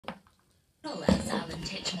As Alan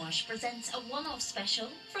Titchmarsh presents a one-off special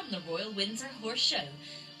from the Royal Windsor Horse Show.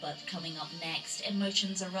 But coming up next,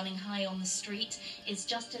 emotions are running high on the street. Is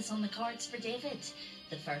justice on the cards for David?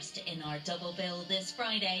 The first in our double bill this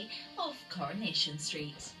Friday of Coronation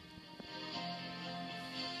Street.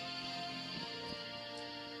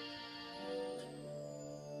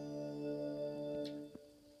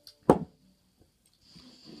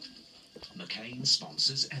 McCain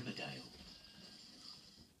sponsors Emmerdale.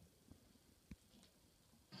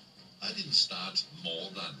 I didn't start more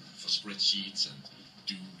than for spreadsheets and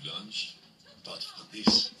do lunch, but for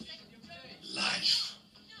this. Life.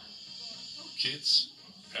 Kids,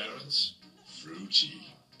 parents, fruity.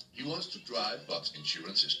 He wants to drive, but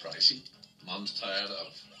insurance is pricey. Mom's tired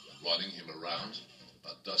of running him around,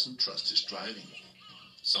 but doesn't trust his driving.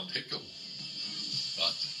 Some pickle.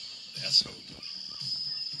 But there's hope.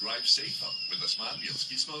 Drive safer with a smart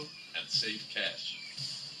Gizmo and save cash.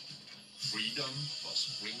 Freedom for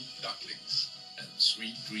spring ducklings and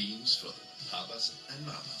sweet dreams for papas and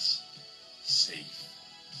mamas. Safe.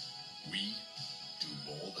 We do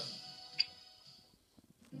more than.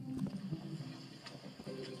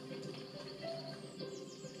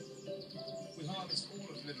 We harvest all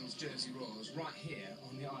of Lidl's Jersey Royals right here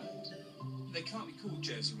on the island. They can't be called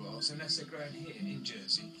Jersey Royals unless they're grown here in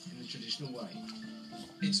Jersey in the traditional way.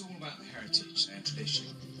 It's all about the heritage and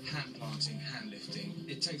tradition, hand planting, hand lifting.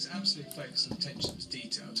 It takes absolute focus and attention to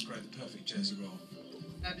detail to grow the perfect Jersey Royal.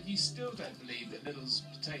 And if you still don't believe that Lidl's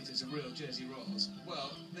potatoes are real Jersey Royals,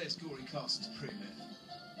 well, there's Corrie to prove it.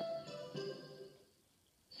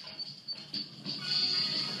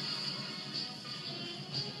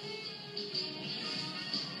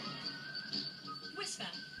 Whisper,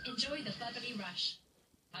 enjoy the bubbly rush.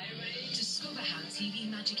 Discover how TV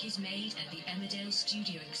magic is made at the Emmerdale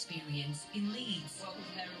Studio Experience in Leeds.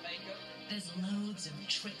 There's loads of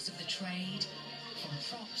tricks of the trade, from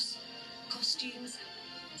props, costumes,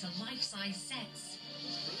 to life-size sets.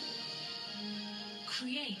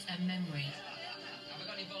 Create a memory. Have we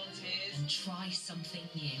got any volunteers? And try something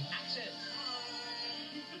new. Action!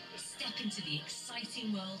 Step into the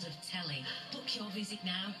exciting world of telly. Book your visit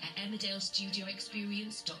now at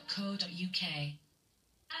emmerdalestudioexperience.co.uk.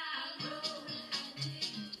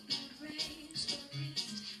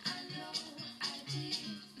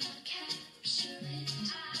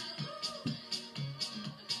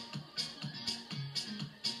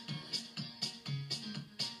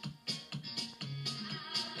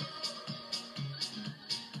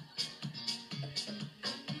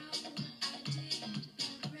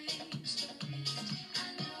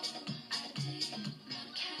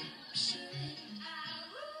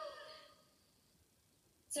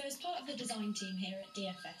 So as part of the design team here at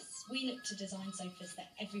DFS, we look to design sofas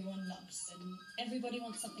that everyone loves, and everybody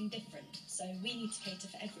wants something different, so we need to cater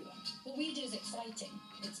for everyone. What we do is exciting,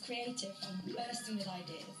 it's creative and bursting with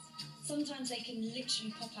ideas. Sometimes they can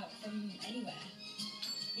literally pop out from anywhere.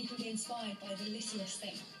 You can be inspired by the littlest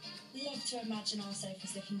thing. Love to imagine our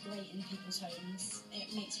sofas looking great in people's homes.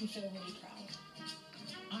 It makes me feel really proud.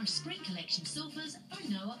 Our spring collection sofas are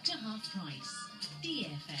now up to half price.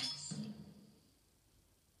 DFS.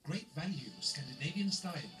 Great value Scandinavian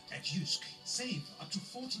style at JYSK. Save up to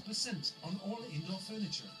 40% on all indoor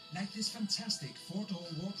furniture. Like this fantastic 4-door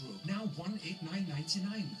wardrobe, now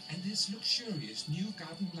 $189.99. And this luxurious new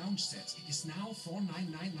garden lounge set is now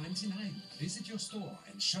 $499.99. Visit your store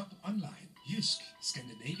and shop online. JYSK,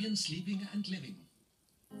 Scandinavian sleeping and living.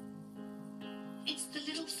 It's the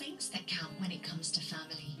little things that count when it comes to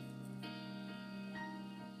family.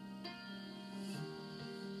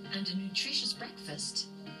 And a nutritious breakfast,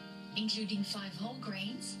 including 5 whole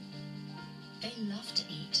grains they love to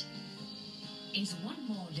eat, is one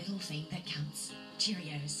more little thing that counts.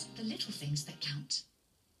 Cheerios, the little things that count.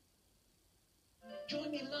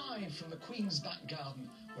 Join me live from the Queen's back garden,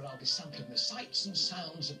 where I'll be sampling the sights and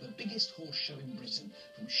sounds of the biggest horse show in Britain.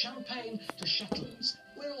 From Champagne to Shetlands,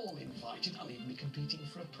 we're all invited. I'll even be competing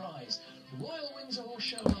for a prize. Royal Windsor Horse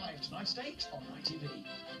Show live tonight at 8 on ITV.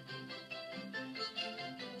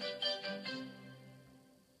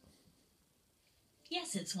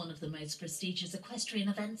 Yes, it's one of the most prestigious equestrian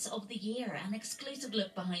events of the year. An exclusive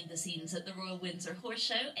look behind the scenes at the Royal Windsor Horse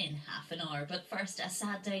Show in half an hour. But first, a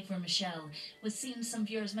sad day for Michelle, with scenes some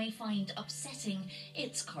viewers may find upsetting.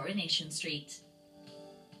 It's Coronation Street.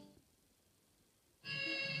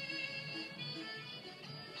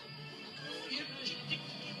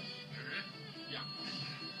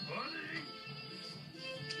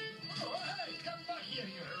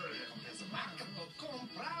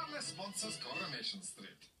 Sponsors Coronation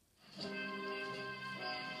Street.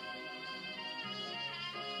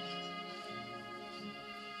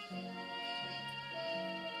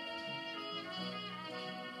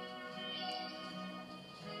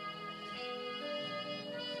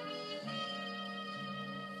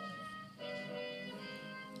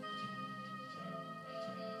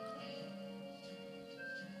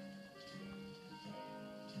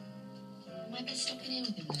 Am I best stopping in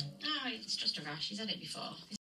with him then? Oh, it's just a rash. He's had it before.